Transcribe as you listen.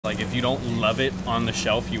like if you don't love it on the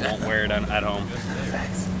shelf, you won't wear it at home.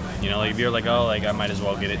 You know, like if you're like, oh, like I might as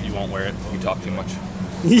well get it, you won't wear it. You talk too much.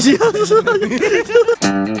 No,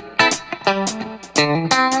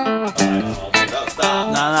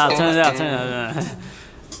 turn it out.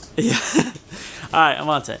 Yeah. Alright, I'm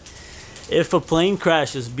on to it. If a plane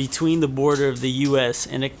crashes between the border of the US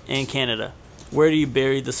and Canada, where do you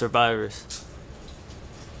bury the survivors?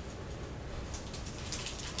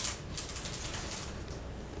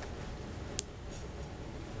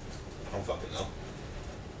 I don't fucking know.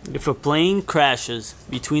 If a plane crashes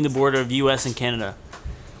between the border of US and Canada,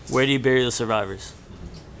 where do you bury the survivors?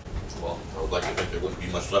 Well, I would like to think there wouldn't be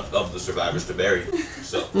much left of the survivors to bury,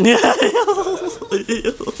 so.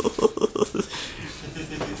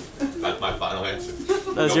 That's my final answer.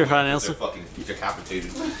 That's your final answer? They're fucking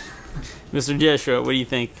decapitated. Mr. Jeshua, what do you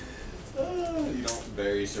think? You don't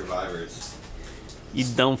bury survivors. You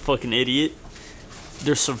dumb fucking idiot.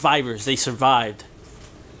 They're survivors. They survived.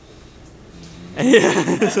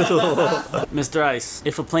 Mr. Ice,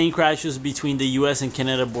 if a plane crashes between the US and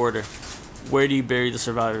Canada border, where do you bury the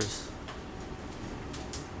survivors?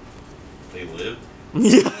 They live?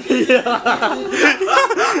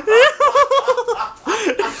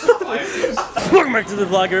 Welcome back to the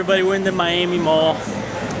vlog, everybody. We're in the Miami Mall.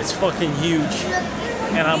 It's fucking huge.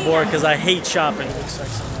 And I'm bored because I hate shopping.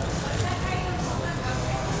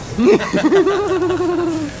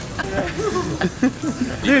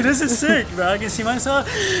 Dude, this is sick, bro. I can see myself.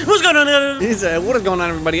 What's going on, What is going on,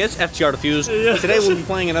 everybody? It's FTR Defuse. Yeah. Today we'll be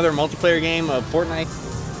playing another multiplayer game of Fortnite.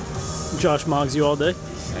 Josh Moggs you all day.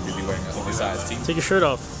 I could be wearing a oversized tee. Take your shirt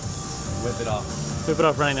off. Whip it off. Whip it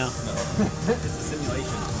off right now. No. It's a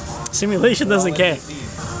simulation. Simulation doesn't care.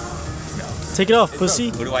 Take it off,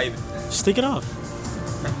 pussy. What do I even? Just take it off.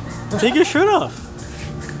 Take your shirt off.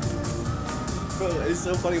 Bro, it's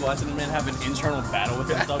so funny watching the man have an internal battle with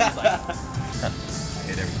himself. He's like, I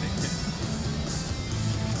hate everything.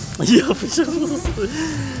 Yeah, for sure.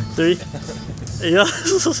 3. Yeah,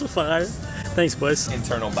 fire. Thanks, boys.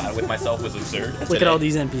 Internal battle with myself was absurd. Look at all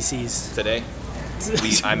these NPCs. Today,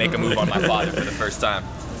 I make a move on my father for the first time.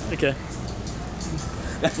 Okay.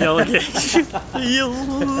 Yo, okay.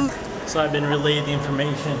 So I've been relayed the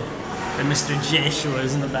information that Mr. Joshua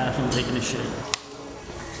is in the bathroom taking a shit.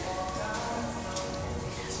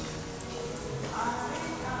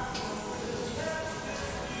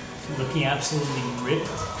 Looking absolutely ripped.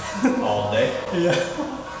 All day. Yeah.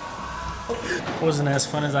 Wasn't as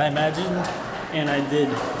fun as I imagined, and I did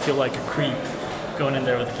feel like a creep going in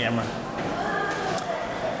there with a camera.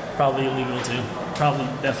 Probably illegal too. Probably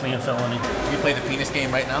definitely a felony. You play the penis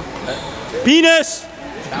game right now? Penis!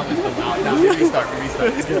 That was the loud. Now restart.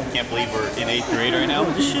 Can't believe we're in 8th grade right now.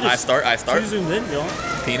 This shit is I start. too zoomed in, yo.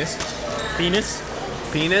 Penis. Penis.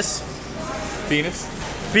 Penis. Penis.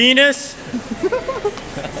 Penis!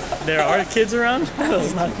 There are kids around?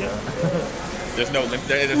 That's not good. There's no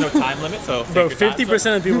time limit, so. Bro,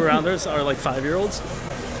 50% of people around us are like 5-year-olds.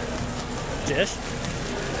 Jesh?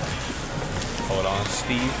 Hold on,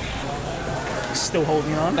 Steve. Still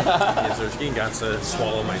holding on. Zerski got to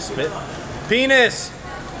swallow my spit. Penis!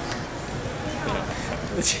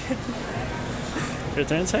 Your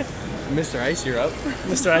turn, sir? Mr. Ice, you're up.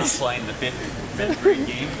 Mr. Ice. Playing the fifth grade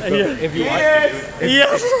game. Yeah. If you watch it,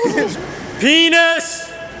 Yes! Penis!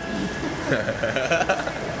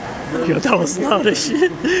 Yo, that was loud as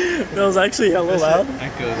shit. That was actually hella loud.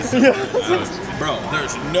 Bro,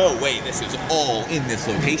 there's no way this is all in this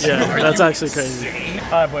location. Yeah, that's actually crazy.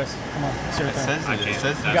 Alright, boys. Come on. It's your turn. It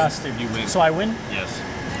says You got to. you win. So I win? Yes.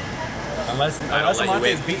 Unless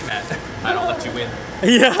Amonte's beating that. I don't let you win.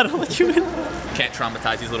 Yeah, I don't let you win. Can't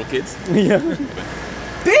traumatize these little kids. Yeah.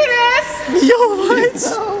 Penis! Yo, what?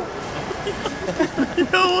 Yo,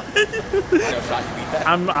 what?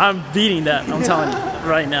 I'm beating that. I'm telling you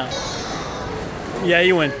right now. Yeah,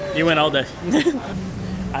 you win. You win all day.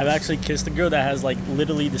 I've actually kissed a girl that has like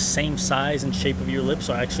literally the same size and shape of your lips,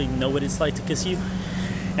 so I actually know what it's like to kiss you,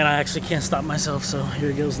 and I actually can't stop myself. So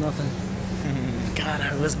here goes nothing. God,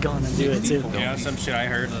 I was gonna do it too. Yeah, some shit I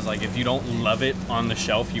heard was like if you don't love it on the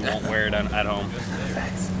shelf, you won't wear it at home.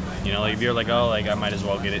 You know, like if you're like, oh, like I might as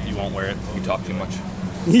well get it, you won't wear it. You talk too much.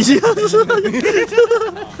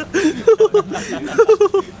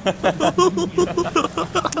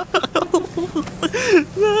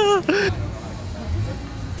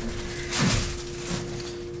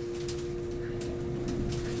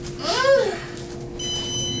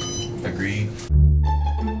 Agreed.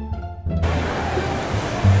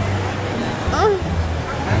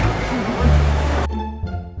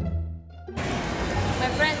 My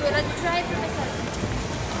friend, will you try for myself?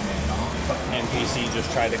 PC just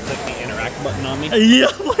tried to click the interact button on me. Yeah,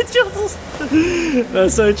 what just?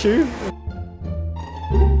 That's so true.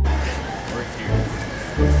 We're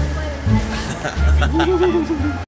here.